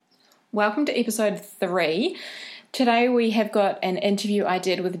Welcome to episode 3. Today we have got an interview I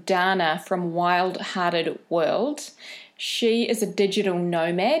did with Dana from Wild Hearted World. She is a digital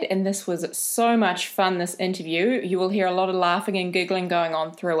nomad and this was so much fun, this interview. You will hear a lot of laughing and giggling going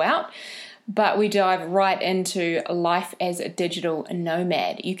on throughout, but we dive right into life as a digital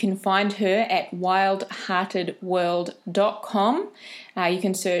nomad. You can find her at wildheartedworld.com. You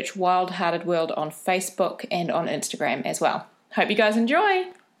can search Wild Hearted World on Facebook and on Instagram as well. Hope you guys enjoy.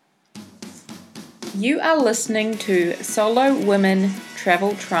 You are listening to Solo Women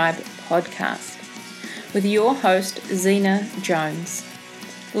Travel Tribe podcast with your host, Zena Jones.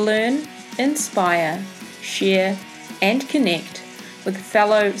 Learn, inspire, share, and connect with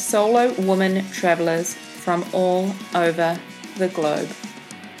fellow solo women travelers from all over the globe.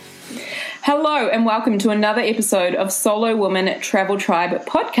 Hello and welcome to another episode of Solo Women Travel Tribe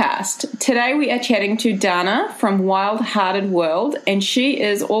podcast. Today we are chatting to Dana from Wild Hearted World, and she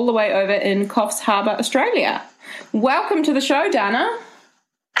is all the way over in Coffs Harbour, Australia. Welcome to the show, Dana.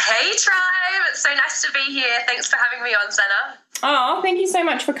 Hey Tribe, it's so nice to be here. Thanks for having me on, Senna. Oh, thank you so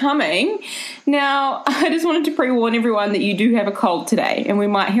much for coming. Now, I just wanted to pre-warn everyone that you do have a cold today, and we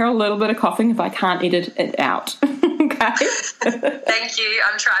might hear a little bit of coughing if I can't edit it out. Okay? Thank you.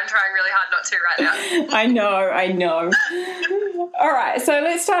 I'm trying really hard not to right now. I know. All right, so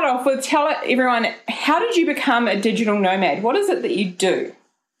let's start off with tell everyone, how did you become a digital nomad? What is it that you do?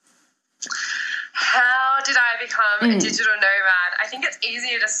 How did I become a digital nomad? I think it's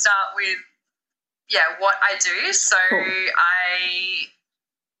easier to start with, what I do. So cool. I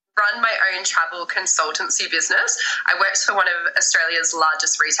run my own travel consultancy business. I worked for one of Australia's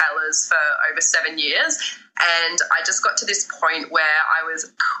largest retailers for over 7 years, and I just got to this point where I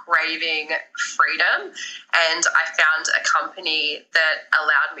was craving freedom, and I found a company that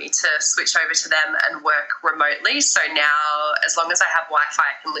allowed me to switch over to them and work remotely. So now, as long as I have Wi-Fi,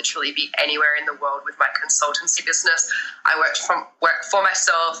 I can literally be anywhere in the world with my consultancy business. I work for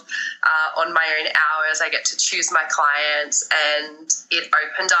myself on my own hours. I get to choose my clients, and it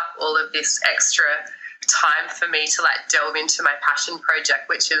opened up all of this extra time for me to delve into my passion project,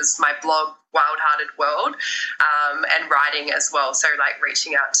 which is my blog, Wild Hearted World, and writing as well. So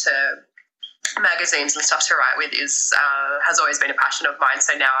reaching out to magazines and stuff to write with has always been a passion of mine.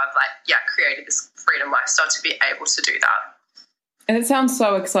 So now I've created this freedom lifestyle to be able to do that. And it sounds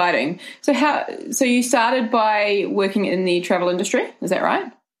so exciting. So you started by working in the travel industry, is that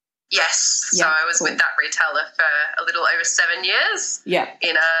right? Yes. So I was with that retailer for a little over 7 years. Yeah.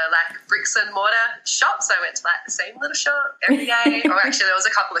 In a bricks and mortar shop. So I went to the same little shop every day. Or actually there was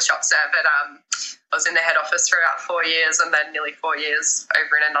a couple of shops there, but I was in the head office for about 4 years and then nearly 4 years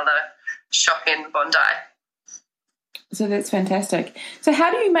over in another shop in Bondi. So that's fantastic. So how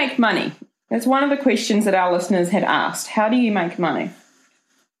do you make money? That's one of the questions that our listeners had asked. How do you make money?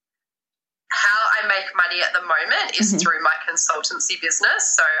 How I make money at the moment is through my consultancy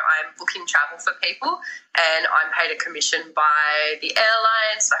business. So I'm booking travel for people and I'm paid a commission by the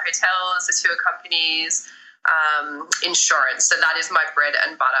airlines, the hotels, the tour companies, insurance. So that is my bread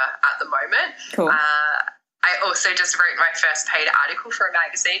and butter at the moment. Cool. I also just wrote my first paid article for a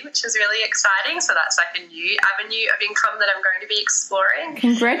magazine, which is really exciting. So that's a new avenue of income that I'm going to be exploring.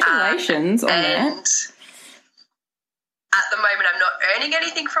 Congratulations on that. At the moment, I'm not earning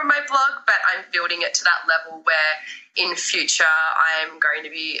anything from my blog, but I'm building it to that level where in future I'm going to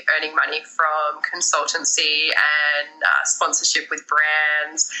be earning money from consultancy and sponsorship with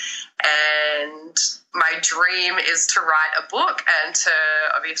brands. And my dream is to write a book and to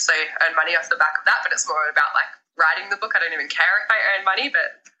obviously earn money off the back of that, but it's more about writing the book. I don't even care if I earn money,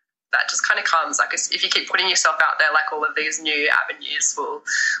 but that just kind of comes. If you keep putting yourself out there, all of these new avenues will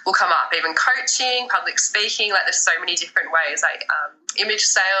come up. Even coaching, public speaking, there's so many different ways. Image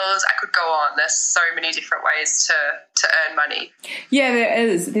sales, I could go on. There's so many different ways to earn money. Yeah, there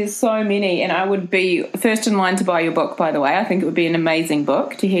is. There's so many, and I would be first in line to buy your book, by the way. I think it would be an amazing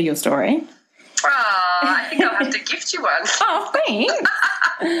book to hear your story. Oh, I think I'll have to gift you one. Oh, thanks.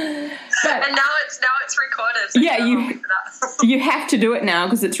 And now it's recorded. So you have to do it now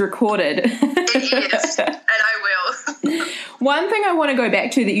because it's recorded. It is, and I will. One thing I want to go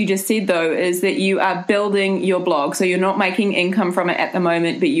back to that you just said, though, is that you are building your blog. So you're not making income from it at the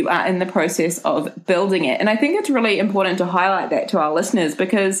moment, but you are in the process of building it. And I think it's really important to highlight that to our listeners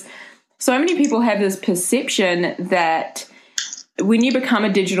because so many people have this perception that when you become a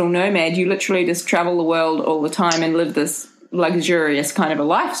digital nomad, you literally just travel the world all the time and live this luxurious kind of a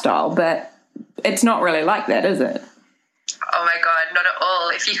lifestyle, but it's not really like that, is it? Oh my God, not at all.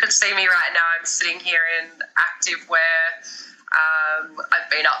 If you could see me right now, I'm sitting here in active wear. I've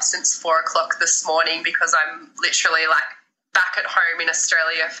been up since 4 o'clock this morning because I'm literally back at home in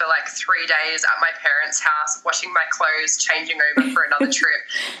Australia for like 3 days at my parents' house, washing my clothes, changing over for another trip,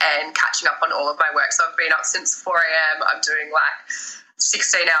 and catching up on all of my work. So I've been up since 4 a.m. I'm doing like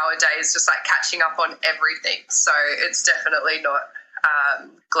 16-hour days, just like catching up on everything. So it's definitely not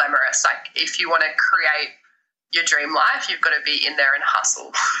glamorous. Like if you want to create your dream life, you've got to be in there and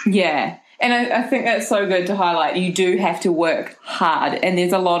hustle. Yeah. And I think that's so good to highlight. You do have to work hard, and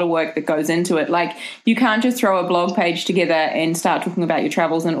there's a lot of work that goes into it. Like, you can't just throw a blog page together and start talking about your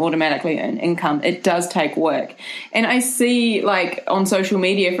travels and automatically earn income. It does take work. And I see, like, on social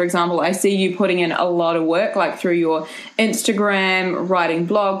media, for example, I see you putting in a lot of work, like through your Instagram, writing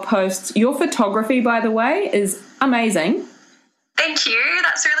blog posts. Your photography, by the way, is amazing. Thank you.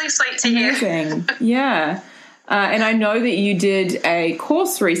 That's really sweet to hear. Amazing. Yeah. And I know that you did a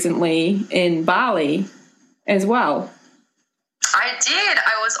course recently in Bali as well. I did.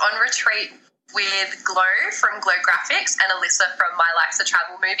 I was on retreat with Glow from Glow Graphics and Alyssa from My Life's a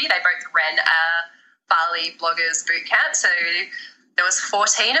Travel Movie. They both ran a Bali bloggers boot camp. So there was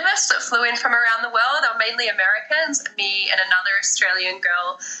 14 of us that flew in from around the world. They were mainly Americans, me and another Australian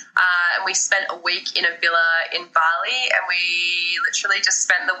girl. And we spent a week in a villa in Bali, and we literally just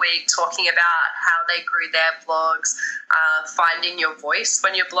spent the week talking about how they grew their blogs, finding your voice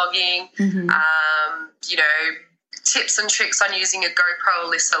when you're blogging, you know, tips and tricks on using a GoPro.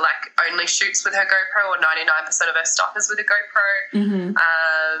 Alyssa like only shoots with her GoPro, or 99% of her stuff is with a GoPro.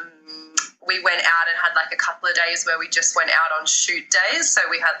 We went out and had like a couple of days where we just went out on shoot days. So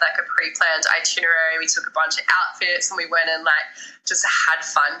we had like a pre-planned itinerary. We took a bunch of outfits and we went and like just had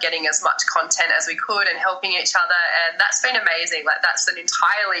fun getting as much content as we could and helping each other. And that's been amazing. Like, that's an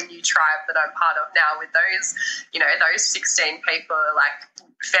entirely new tribe that I'm part of now with those, you know, those 16 people are like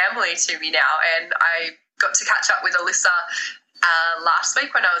family to me now. And I got to catch up with Alyssa last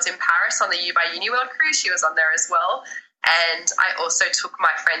week when I was in Paris on the U by Uniworld cruise. She was on there as well. And I also took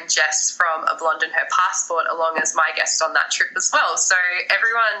my friend Jess from A Blonde and Her Passport along as my guest on that trip as well. So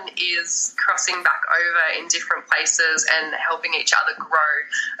everyone is crossing back over in different places and helping each other grow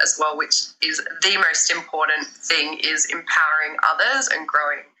as well, which is the most important thing, is empowering others and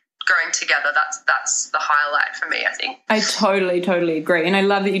growing together. That's the highlight for me, I think. I totally agree. And I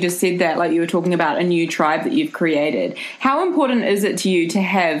love that you just said that, like you were talking about a new tribe that you've created. How important is it to you to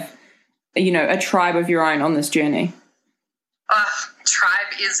have, you know, a tribe of your own on this journey?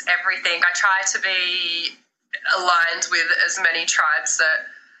 Tribe is everything. I try to be aligned with as many tribes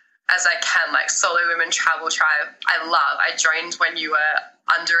as I can, like Solo Women Travel Tribe. I joined when you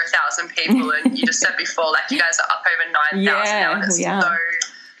were under 1,000 people, and you just said before, like, you guys are up over 9,000 now, and it's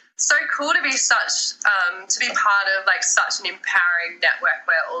so cool to be to be part of like such an empowering network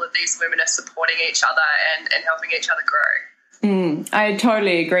where all of these women are supporting each other and helping each other grow. I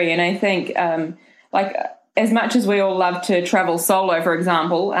totally agree. And I think like, as much as we all love to travel solo, for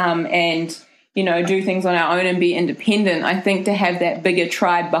example, and, you know, do things on our own and be independent, I think to have that bigger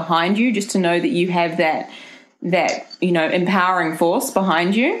tribe behind you, just to know that you have that, you know, empowering force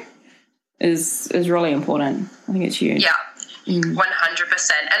behind you is really important. I think it's huge. Yeah, 100%.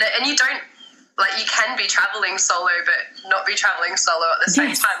 And you don't, like, you can be traveling solo but not be traveling solo at the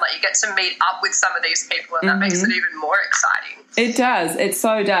same time. Like, you get to meet up with some of these people, and that makes it even more exciting. It does. It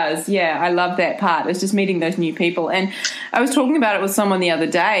so does. Yeah, I love that part. It's just meeting those new people. And I was talking about it with someone the other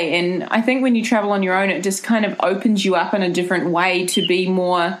day, and I think when you travel on your own, it just kind of opens you up in a different way to be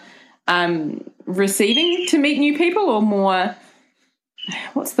more receiving to meet new people, or more,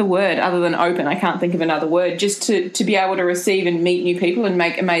 what's the word other than open? I can't think of another word. Just to be able to receive and meet new people and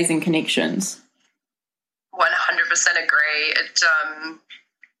make amazing connections. 100% agree.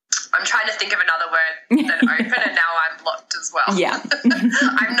 I'm trying to think of another word than open, and now I'm blocked as well. Yeah.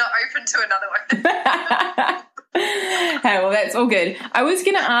 I'm not open to another word. Hey, well, that's all good. I was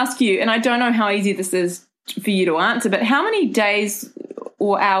going to ask you, and I don't know how easy this is for you to answer, but how many days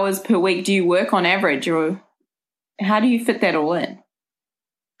or hours per week do you work on average, or how do you fit that all in?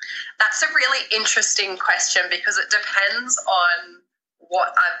 That's a really interesting question, because it depends on what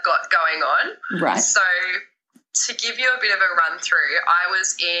I've got going on. Right. So to give you a bit of a run through, I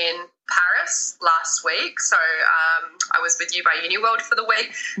was in Paris last week. So I was with you by Uniworld for the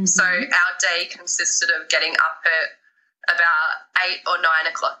week. So our day consisted of getting up at about 8 or 9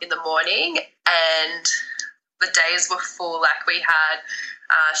 o'clock in the morning, and the days were full. Like, we had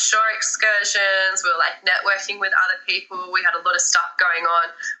shore excursions, we were like networking with other people, we had a lot of stuff going on,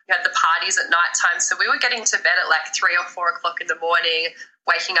 we had the parties at night time, so we were getting to bed at like 3 or 4 o'clock in the morning,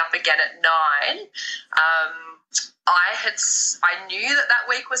 waking up again at 9. I knew that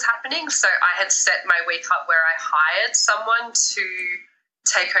week was happening, so I had set my week up where I hired someone to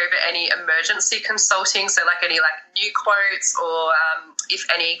take over any emergency consulting, so like any like new quotes, or if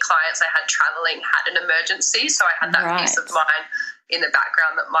any clients I had traveling had an emergency, so I had that peace of mind in the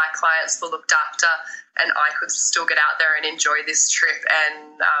background that my clients were looked after and I could still get out there and enjoy this trip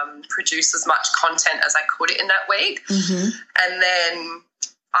and produce as much content as I could in that week. And then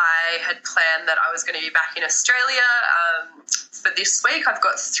I had planned that I was going to be back in Australia for this week. I've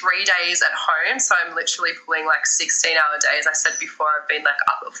got 3 days at home, so I'm literally pulling like 16-hour days. I said before, I've been like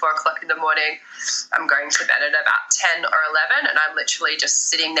up at 4 o'clock in the morning. I'm going to bed at about 10 or 11, and I'm literally just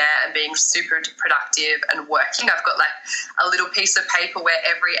sitting there and being super productive and working. I've got like a little piece of paper where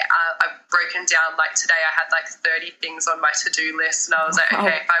I've broken down, like today I had like 30 things on my to-do list, and I was like,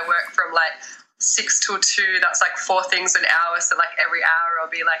 okay, if I work from like 6 till 2, that's like 4 things an hour. So like every hour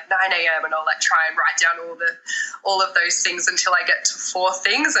I'll be like 9 a.m. and I'll like try and write down all of those things until I get to 4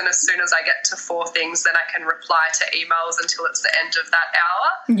 things. And as soon as I get to 4 things, then I can reply to emails until it's the end of that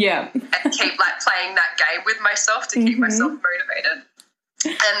hour. Yeah. And keep like playing that game with myself to keep myself motivated.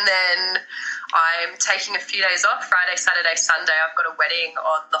 And then I'm taking a few days off, Friday, Saturday, Sunday. I've got a wedding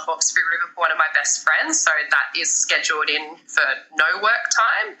on the Hawkesbury River for one of my best friends. So that is scheduled in for no work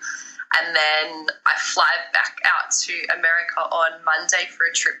time. And then I fly back out to America on Monday for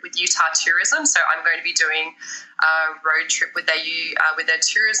a trip with Utah Tourism. So I'm going to be doing a road trip with their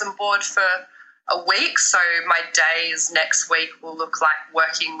tourism board for a week. So my days next week will look like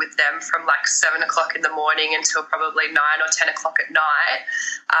working with them from like 7 o'clock in the morning until probably 9 or 10 o'clock at night,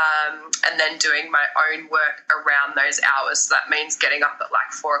 and then doing my own work around those hours. So that means getting up at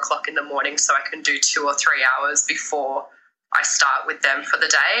like 4 o'clock in the morning so I can do 2 or 3 hours before I start with them for the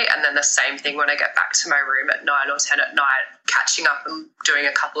day, and then the same thing when I get back to my room at 9 or 10 at night, catching up and doing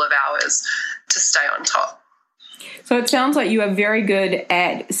a couple of hours to stay on top. So it sounds like you are very good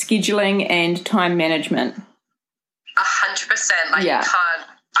at scheduling and time management. 100%. Like you can't,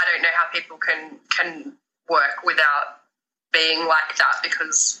 I don't know how people can work without being like that,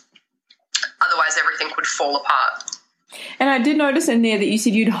 because otherwise everything would fall apart. And I did notice in there that you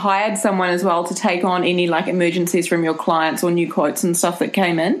said you'd hired someone as well to take on any like emergencies from your clients or new quotes and stuff that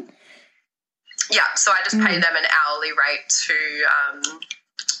came in. Yeah, so I just pay them an hourly rate to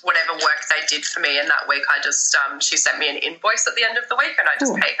whatever work they did for me in that week. I just she sent me an invoice at the end of the week, and I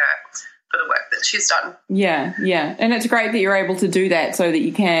just pay her for the work that she's done. Yeah, yeah. And it's great that you're able to do that so that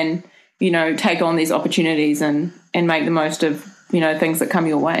you can, take on these opportunities and make the most of, things that come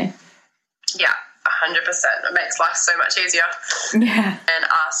your way. Yeah. 100%. It makes life so much easier. Yeah. And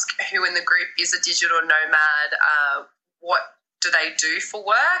ask who in the group is a digital nomad, what do they do for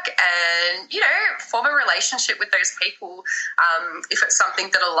work, and, form a relationship with those people if it's something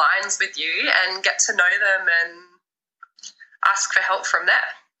that aligns with you, and get to know them and ask for help from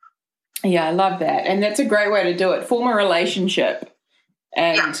there. Yeah, I love that. And that's a great way to do it. Form a relationship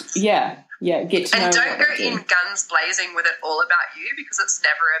and, get to know. And don't go in guns blazing with it all about you, because it's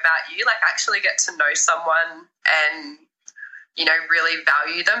never about you. Like, actually get to know someone and, really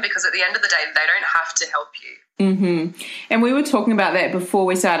value them, because at the end of the day, they don't have to help you. Mm-hmm. And we were talking about that before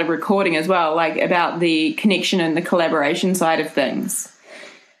we started recording as well, like about the connection and the collaboration side of things.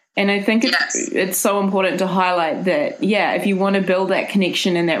 And I think it's so important to highlight that, if you want to build that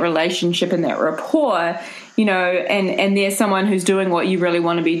connection and that relationship and that rapport, and there's someone who's doing what you really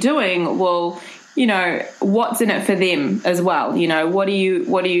want to be doing, well, what's in it for them as well? What do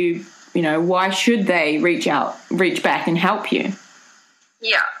you, why should they reach back and help you?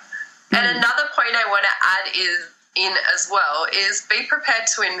 Yeah. And another point I want to add is be prepared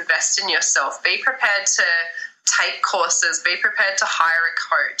to invest in yourself. Be prepared to take courses, be prepared to hire a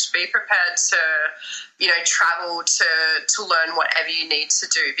coach, be prepared to, travel to learn whatever you need to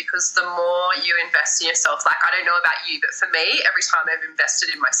do, because the more you invest in yourself, like, I don't know about you, but for me, every time I've invested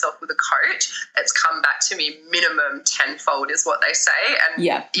in myself with a coach, it's come back to me minimum tenfold is what they say. And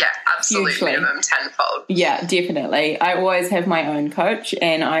absolute hugely. Minimum tenfold. Yeah, definitely. I always have my own coach,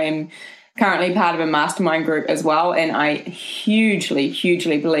 and I am currently part of a mastermind group as well, and I hugely,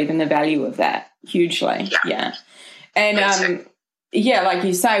 hugely believe in the value of that. Hugely. Yeah. And like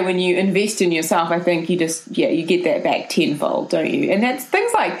you say, when you invest in yourself, I think you just you get that back tenfold, don't you? And that's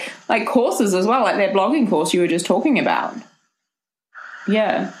things like courses as well, like that blogging course you were just talking about.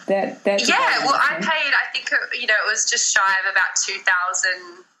 Yeah, that's well, I paid, I think it was just shy of about $2,000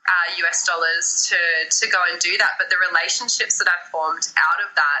 US dollars to go and do that, but the relationships that I've formed out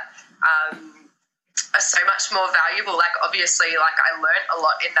of that are so much more valuable. Like, obviously, like, I learned a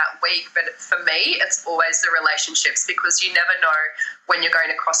lot in that week, but for me, it's always the relationships, because you never know when you're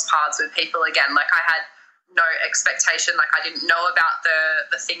going to cross paths with people again. Like, I had no expectation. Like, I didn't know about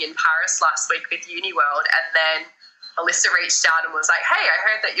the thing in Paris last week with UniWorld, and then Alyssa reached out and was like, hey, I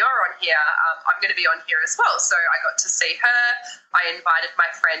heard that you're on here. I'm going to be on here as well. So I got to see her. I invited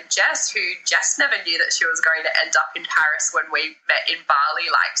my friend Jess, who Jess never knew that she was going to end up in Paris when we met in Bali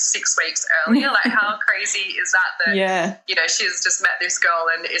like 6 weeks earlier. Like, how crazy is that, you know, she's just met this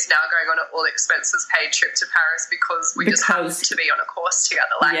girl and is now going on an all expenses paid trip to Paris because we just happened to be on a course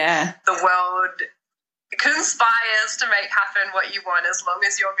together. Like, the world conspires to make happen what you want as long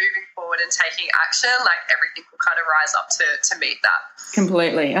as you're moving forward and taking action. Like, everything will kind of rise up to meet that.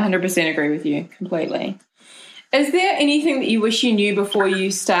 Completely. 100% agree with you. Completely. Is there anything that you wish you knew before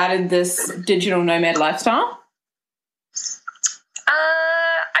you started this digital nomad lifestyle?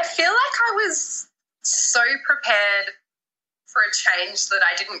 I feel like I was so prepared for a change that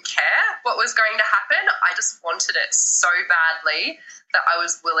I didn't care what was going to happen. I just wanted it so badly that I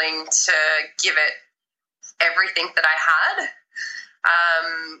was willing to give it everything that I had.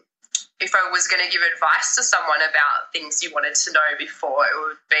 If I was going to give advice to someone about things you wanted to know before, it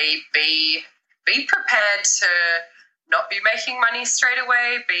would be prepared to not be making money straight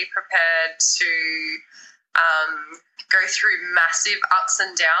away, be prepared to go through massive ups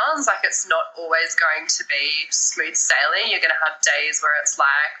and downs. Like, it's not always going to be smooth sailing. You're going to have days where it's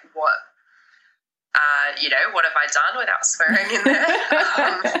like, what have I done, without swearing in there?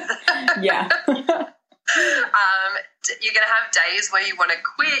 You're going to have days where you want to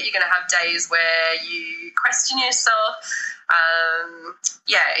quit. You're going to have days where you question yourself.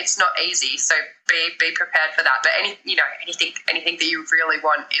 It's not easy. So be prepared for that. But anything that you really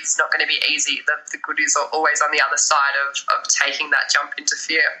want is not going to be easy. The good is always on the other side of taking that jump into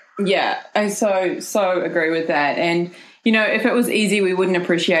fear. Yeah, I so agree with that. And, you know, if it was easy, we wouldn't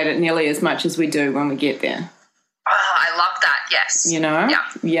appreciate it nearly as much as we do when we get there. Oh, I love that. Yes. You know?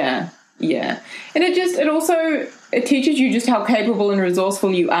 Yeah. And it teaches you just how capable and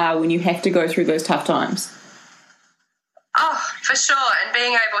resourceful you are when you have to go through those tough times. Oh, for sure. And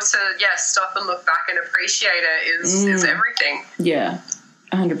being able to, stop and look back and appreciate it is everything. Yeah,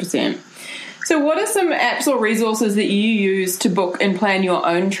 100%. So what are some apps or resources that you use to book and plan your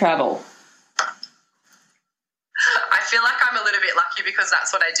own travel? I feel like I'm a little bit lucky because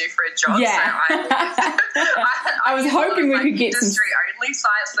that's what I do for a job. Yeah. So I was hoping we could get some industry-only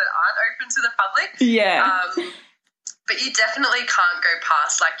sites that aren't open to the public. Yeah. But you definitely can't go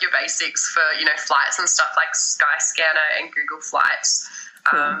past, like, your basics for, flights and stuff. Like Skyscanner and Google Flights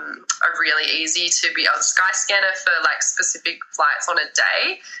are really easy to be on. Skyscanner for, like, specific flights on a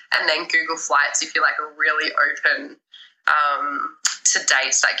day, and then Google Flights if you're, like, a really open to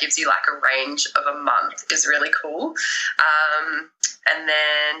dates that gives you, like, a range of a month is really cool. And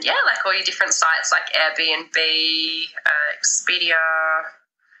then, like, all your different sites like Airbnb, Expedia,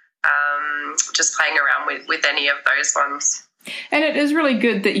 just playing around with any of those ones. And it is really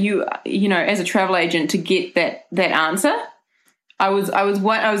good that you know, as a travel agent, to get that answer. I was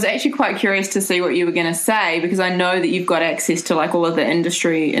actually quite curious to see what you were going to say, because I know that you've got access to, like, all of the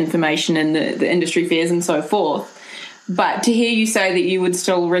industry information and the industry fairs and so forth. But to hear you say that you would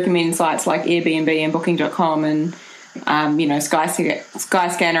still recommend sites like Airbnb and Booking.com and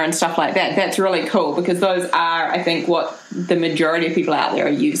Skyscanner and stuff like that, that's really cool, because those are, I think, what the majority of people out there are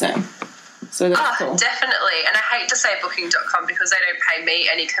using. So that's cool. Definitely. And I hate to say Booking.com because they don't pay me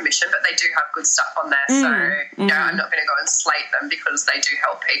any commission, but they do have good stuff on there. So, I'm not going to go and slate them because they do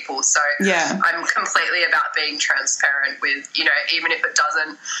help people. So I'm completely about being transparent with, even if it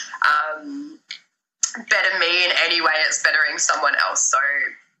doesn't better me in any way, it's bettering someone else. So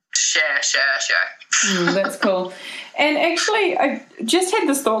share. That's cool. And actually, I just had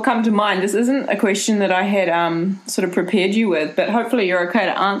this thought come to mind. This isn't a question that I had sort of prepared you with, but hopefully you're okay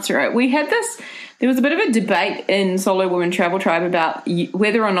to answer it. There was a bit of a debate in Solo Women Travel Tribe about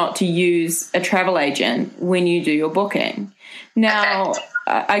whether or not to use a travel agent when you do your booking. Now,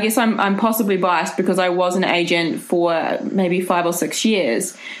 I guess I'm possibly biased because I was an agent for maybe 5 or 6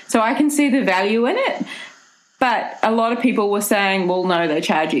 years, so I can see the value in it. But a lot of people were saying, well, no, they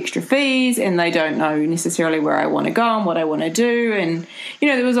charge extra fees and they don't know necessarily where I want to go and what I want to do. And,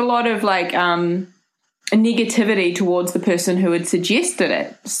 there was a lot of, like, negativity towards the person who had suggested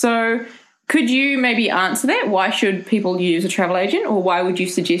it. So could you maybe answer that? Why should people use a travel agent, or why would you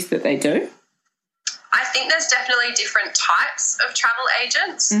suggest that they do? I think there's definitely different types of travel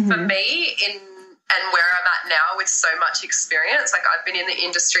agents. For me, and where I'm at now with so much experience, like, I've been in the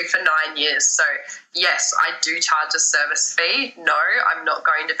industry for 9 years. So yes, I do charge a service fee. No, I'm not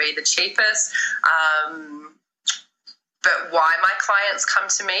going to be the cheapest. But why my clients come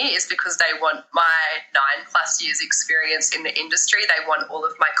to me is because they want my 9+ years experience in the industry. They want all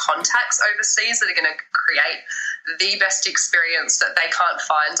of my contacts overseas that are going to create the best experience that they can't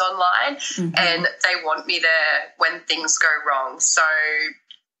find online. Mm-hmm. And they want me there when things go wrong. So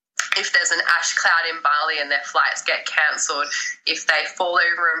if there's an ash cloud in Bali and their flights get cancelled, if they fall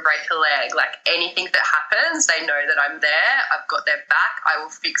over and break a leg, like anything that happens, they know that I'm there, I've got their back, I will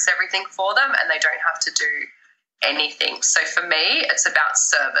fix everything for them, and they don't have to do anything. So for me, it's about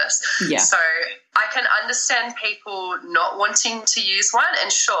service. Yeah. So I can understand people not wanting to use one,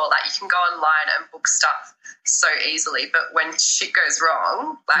 and sure, like you can go online and book stuff so easily, but when shit goes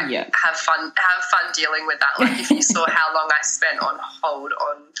wrong, like have fun dealing with that. Like if you saw how long I spent on hold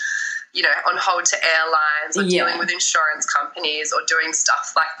to airlines, or dealing with insurance companies, or doing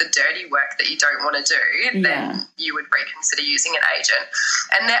stuff like the dirty work that you don't want to do, then you would reconsider using an agent.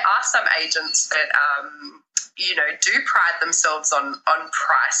 And there are some agents that do pride themselves on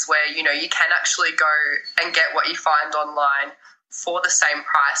price, where, you can actually go and get what you find online for the same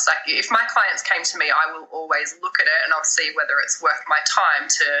price. Like if my clients came to me, I will always look at it and I'll see whether it's worth my time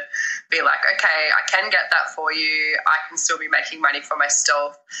to be like, okay, I can get that for you. I can still be making money for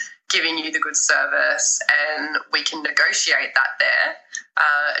myself, giving you the good service, and we can negotiate that there.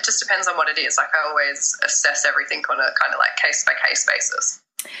 It just depends on what it is. Like I always assess everything on a kind of like case-by-case basis.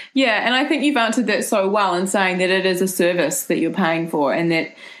 Yeah, and I think you've answered that so well in saying that it is a service that you're paying for, and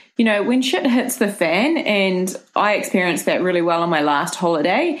that, when shit hits the fan, and I experienced that really well on my last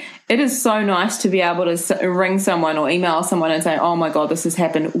holiday, it is so nice to be able to ring someone or email someone and say, oh my God, this has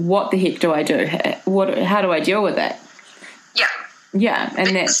happened. What the heck do I do? How do I deal with that? Yeah. Yeah.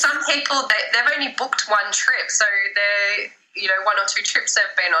 And because some people, they've only booked one trip, so they're, 1 or 2 trips they've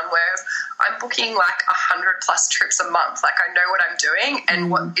been on, whereas I'm booking like 100+ trips a month. Like I know what I'm doing, and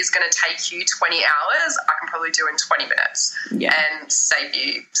what is going to take you 20 hours, I can probably do in 20 minutes and save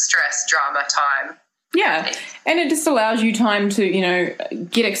you stress, drama, time. Yeah, and it just allows you time to,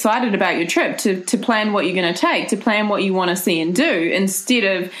 get excited about your trip, to plan what you're going to take, to plan what you want to see and do, instead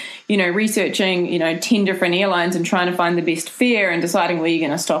of, researching, 10 different airlines and trying to find the best fare and deciding where you're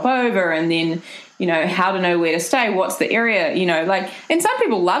going to stop over, and then, how to know where to stay, what's the area, and some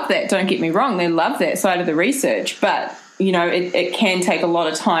people love that, don't get me wrong, they love that side of the research, but, it can take a lot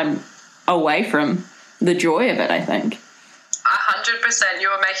of time away from the joy of it, I think. 100%.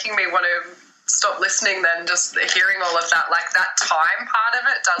 You're making me want to stop listening then, just hearing all of that. Like that time part of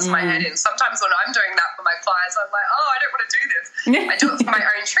it does my head in. Sometimes when I'm doing that for my clients, I'm like, oh, I don't want to do this. I do it for my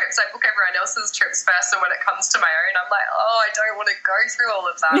own trips. I book everyone else's trips first, and when it comes to my own, I'm like, oh, I don't want to go through all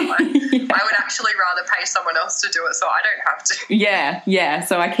of that. Like, I would actually rather pay someone else to do it so I don't have to. Yeah.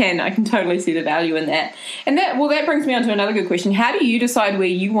 So I can totally see the value in that. And that brings me on to another good question. How do you decide where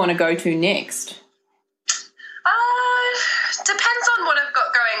you want to go to next? Depends on what I've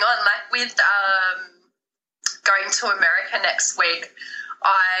got going on. Like with going to America next week,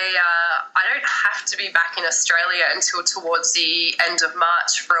 I don't have to be back in Australia until towards the end of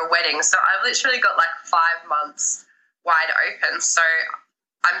March for a wedding. So I've literally got like 5 months wide open. So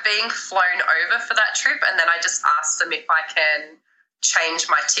I'm being flown over for that trip, and then I just asked them if I can change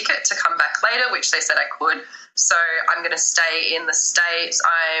my ticket to come back later, which they said I could. So I'm going to stay in the States.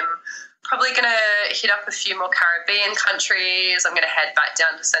 I'm probably going to hit up a few more Caribbean countries. I'm going to head back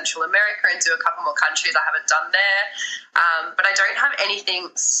down to Central America and do a couple more countries I haven't done there. But I don't have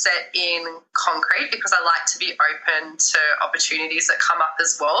anything set in concrete, because I like to be open to opportunities that come up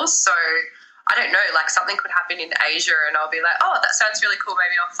as well. So I don't know, like something could happen in Asia and I'll be like, oh, that sounds really cool.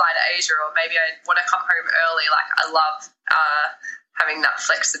 Maybe I'll fly to Asia, or maybe I want to come home early. Like I love having that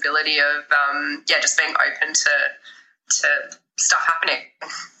flexibility of, just being open to stuff happening.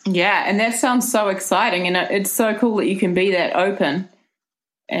 Yeah, and that sounds so exciting, and it's so cool that you can be that open.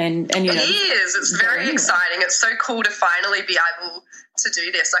 And it is. It's very exciting. It's so cool to finally be able to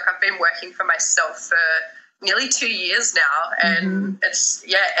do this. Like I've been working for myself for nearly 2 years now, and it's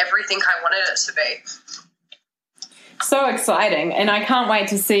everything I wanted it to be. So exciting, and I can't wait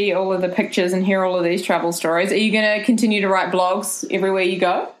to see all of the pictures and hear all of these travel stories. Are you going to continue to write blogs everywhere you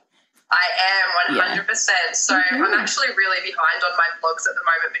go? I am 100%. So I'm actually really behind on my blogs at the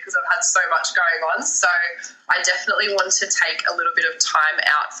moment because I've had so much going on. So I definitely want to take a little bit of time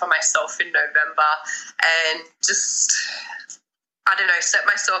out for myself in November and just, I don't know, set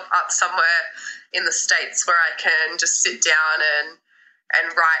myself up somewhere in the States where I can just sit down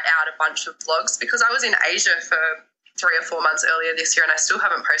and write out a bunch of blogs, because I was in Asia for 3 or 4 months earlier this year and I still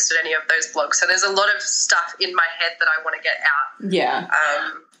haven't posted any of those blogs. So there's a lot of stuff in my head that I want to get out. Yeah.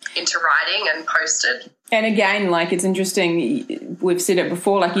 Into writing and posted. And again, like, it's interesting, we've said it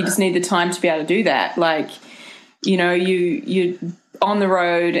before, like you just need the time to be able to do that. Like, you're on the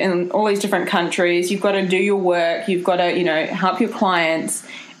road in all these different countries. You've got to do your work. You've got to, help your clients.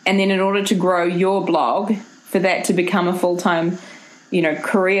 And then in order to grow your blog, for that to become a full-time,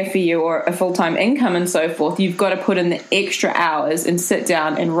 career for you or a full-time income and so forth, you've got to put in the extra hours and sit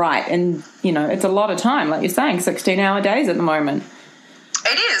down and write. And, it's a lot of time, like you're saying, 16-hour days at the moment.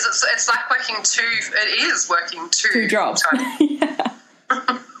 It is. It's like working two jobs. Yeah.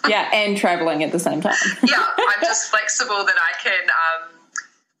 Yeah, and traveling at the same time. Yeah, I'm just flexible that I can,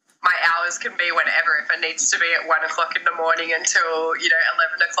 my hours can be whenever. If it needs to be at 1 o'clock in the morning until, 11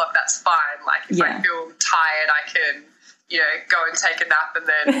 o'clock, that's fine. Like if I feel tired, I can, go and take a nap and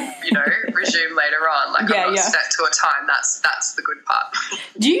then, resume later on. Like I'm not set to a time. That's the good part.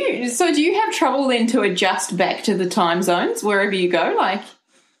 Do you have trouble then to adjust back to the time zones wherever you go?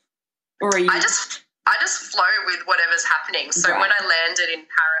 Or are you... I just flow with whatever's happening. So when I landed in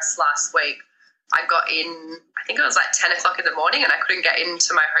Paris last week, I got in, I think it was like 10 o'clock in the morning, and I couldn't get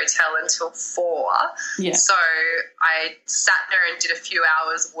into my hotel until 4. Yeah. So I sat there and did a few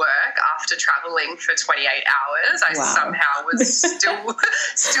hours work after traveling for 28 hours. I somehow was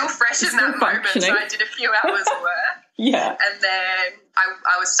still fresh in that moment. So I did a few hours work. Yeah. And then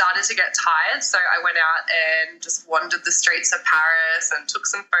I was started to get tired, so I went out and just wandered the streets of Paris and took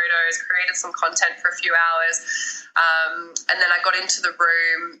some photos, created some content for a few hours. And then I got into the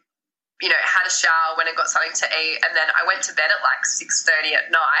room, had a shower, went and got something to eat, and then I went to bed at like 6:30 at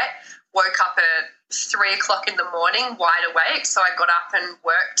night, woke up at 3 o'clock in the morning wide awake. So I got up and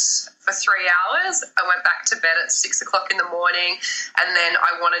worked for 3 hours. I went back to bed at 6 o'clock in the morning, and then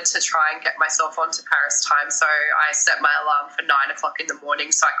I wanted to try and get myself onto Paris time. So I set my alarm for 9 o'clock in the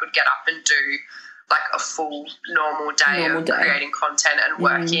morning so I could get up and do like a full normal day of creating content and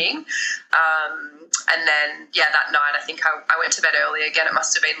working. And then, that night I think I went to bed early again. It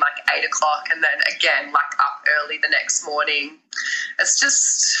must have been like 8 o'clock, and then again, like up early the next morning. It's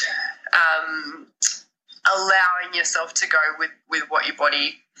just allowing yourself to go with what your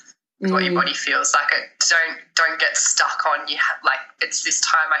body what your body feels like. It don't get stuck on it's this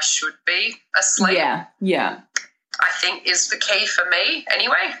time I should be asleep. Yeah. I think is the key for me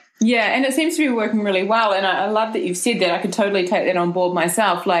anyway. Yeah, and it seems to be working really well, and I love that you've said that. I could totally take that on board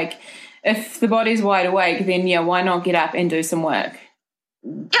myself. Like, if the body's wide awake, then, why not get up and do some work?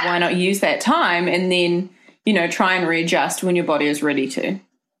 Yeah. Why not use that time and then, try and readjust when your body is ready to?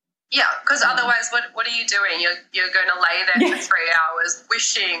 Yeah, because otherwise what are you doing? You're going to lay there for 3 hours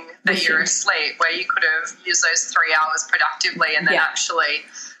wishing that you're asleep, where you could have used those 3 hours productively and then actually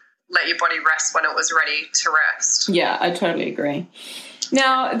let your body rest when it was ready to rest. Yeah, I totally agree.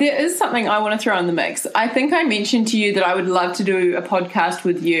 Now, there is something I want to throw in the mix. I think I mentioned to you that I would love to do a podcast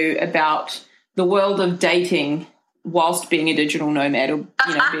with you about the world of dating whilst being a digital nomad or,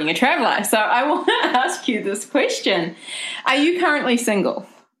 being a traveler. So I want to ask you this question. Are you currently single?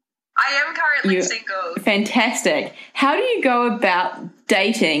 I am currently single. Fantastic. How do you go about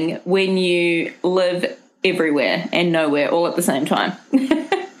dating when you live everywhere and nowhere all at the same time?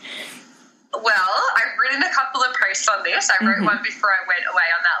 Well, I've written a couple of posts on this. I wrote one before I went away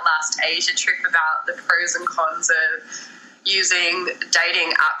on that last Asia trip about the pros and cons of using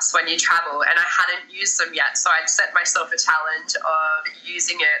dating apps when you travel, and I hadn't used them yet, so I'd set myself a challenge of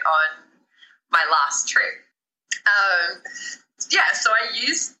using it on my last trip. So I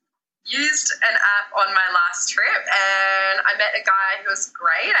used an app on my last trip, and I met a guy who was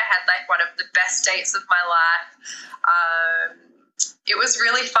great. I had like one of the best dates of my life. It was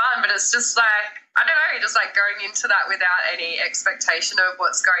really fun, but it's just like, I don't know, just like going into that without any expectation of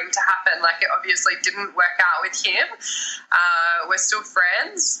what's going to happen. Like, it obviously didn't work out with him. We're still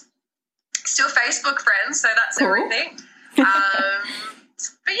friends, still Facebook friends, so that's cool. Everything.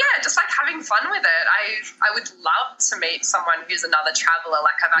 But yeah, just like having fun with it. I would love to meet someone who's another traveler.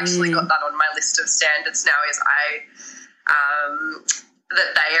 Like, I've actually got that on my list of standards now, is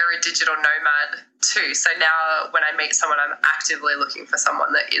that they are a digital nomad too. So now when I meet someone, I'm actively looking for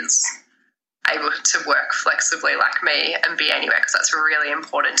someone that is able to work flexibly like me and be anywhere, because that's really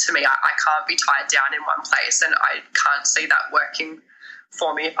important to me. I can't be tied down in one place, and I can't see that working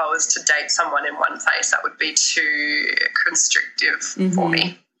for me. If I was to date someone in one place, that would be too constrictive for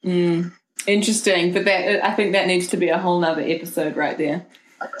me. Interesting. But that, I think that needs to be a whole nother episode right there.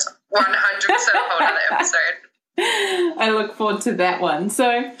 100% a whole nother episode. I look forward to that one.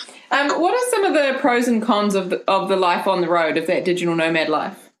 So what are some of the pros and cons of the life on the road, of that digital nomad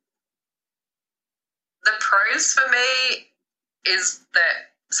life? The pros for me is that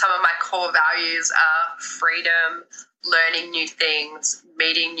some of my core values are freedom, learning new things,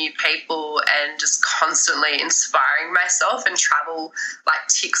 meeting new people, and just constantly inspiring myself. And travel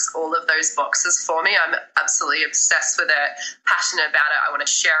ticks all of those boxes for me. I'm absolutely obsessed with it, passionate about it. I want to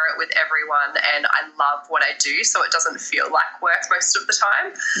share it with everyone, and I love what I do, so it doesn't feel like work most of the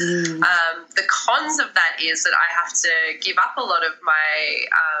time. The cons of that is that I have to give up a lot of my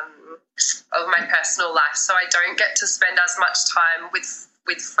personal life, so I don't get to spend as much time with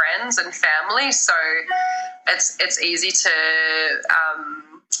friends and family. So it's easy to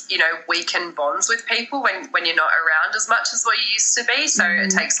weaken bonds with people when you're not around as much as what you used to be. So it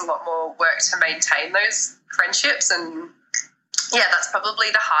takes a lot more work to maintain those friendships, and that's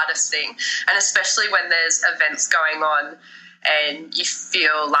probably the hardest thing. And especially when there's events going on and you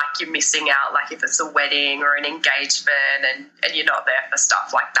feel like you're missing out, like if it's a wedding or an engagement and you're not there for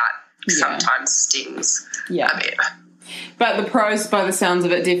stuff like that, sometimes stings a bit. But the pros, by the sounds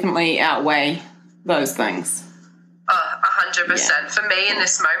of it, definitely outweigh those things. 100% for me in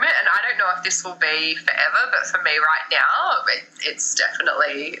this moment, and I don't know if this will be forever, but for me right now, it's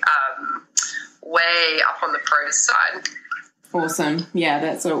definitely way up on the pros side. Awesome. Yeah,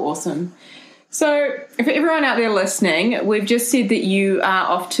 that's so awesome. So for everyone out there listening, we've just said that you are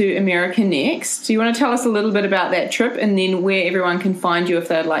off to America next. Do you want to tell us a little bit about that trip and then where everyone can find you if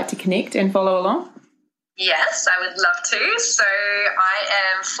they'd like to connect and follow along? Yes, I would love to. So I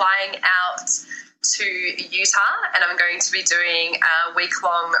am flying out to Utah, and I'm going to be doing a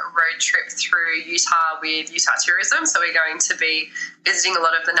week-long road trip through Utah with Utah Tourism. So we're going to be visiting a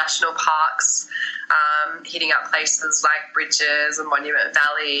lot of the national parks, hitting up places like Bridges and Monument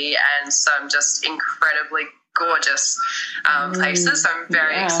Valley, and some just incredibly gorgeous places. So I'm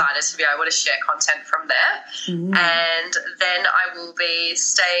very excited to be able to share content from there. And then I will be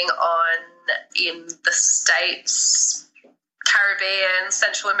staying on in the States, Caribbean,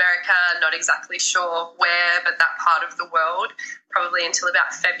 Central America, not exactly sure where, but that part of the world, probably until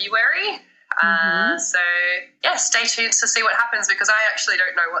about February. So, stay tuned to see what happens, because I actually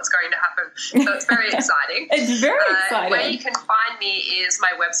don't know what's going to happen. So it's very exciting. It's very exciting. Where you can find me is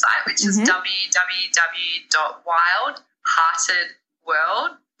my website, which is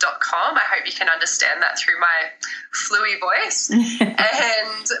www.wildheartedworld.com. I hope you can understand that through my fluey voice.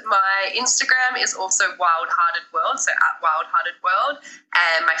 And my Instagram is also Wild Hearted World, so at Wild Hearted World,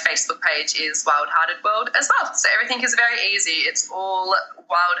 and my Facebook page is Wild Hearted World as well. So everything is very easy. It's all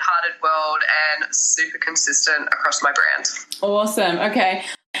Wild Hearted World and super consistent across my brand. Awesome. Okay.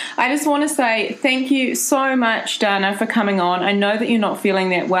 I just want to say thank you so much, Dana, for coming on. I know that you're not feeling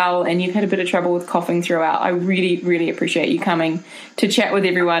that well and you've had a bit of trouble with coughing throughout. I really, really appreciate you coming to chat with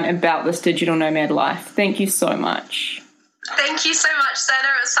everyone about this digital nomad life. Thank you so much. Thank you so much, Sana.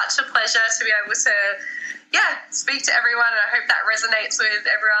 It was such a pleasure to be able to speak to everyone, and I hope that resonates with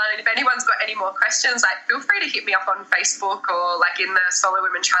everyone. And if anyone's got any more questions, feel free to hit me up on Facebook or in the Solo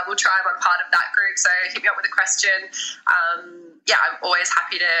Women Travel Tribe. I'm part of that group, so hit me up with a question. I'm always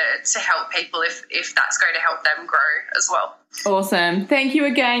happy to help people if that's going to help them grow as well. Awesome. Thank you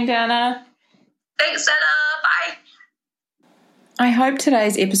again, Dana. Thanks, Dana. Bye. I hope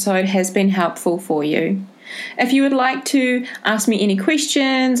today's episode has been helpful for you. If you would like to ask me any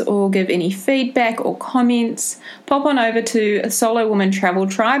questions or give any feedback or comments, pop on over to Solo Woman Travel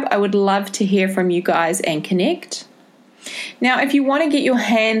Tribe. I would love to hear from you guys and connect. Now, if you want to get your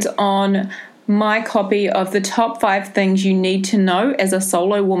hands on my copy of the top 5 things you need to know as a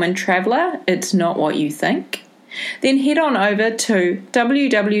solo woman traveler, it's not what you think, then head on over to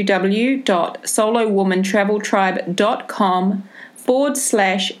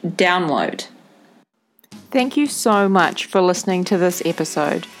www.solowomantraveltribe.com/download. Thank you so much for listening to this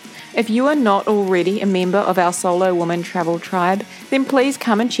episode. If you are not already a member of our Solo Woman Travel Tribe, then please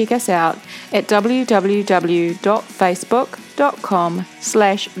come and check us out at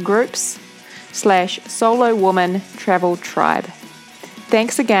www.facebook.com/groups/Solo Woman Travel Tribe.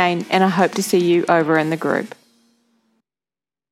 Thanks again, and I hope to see you over in the group.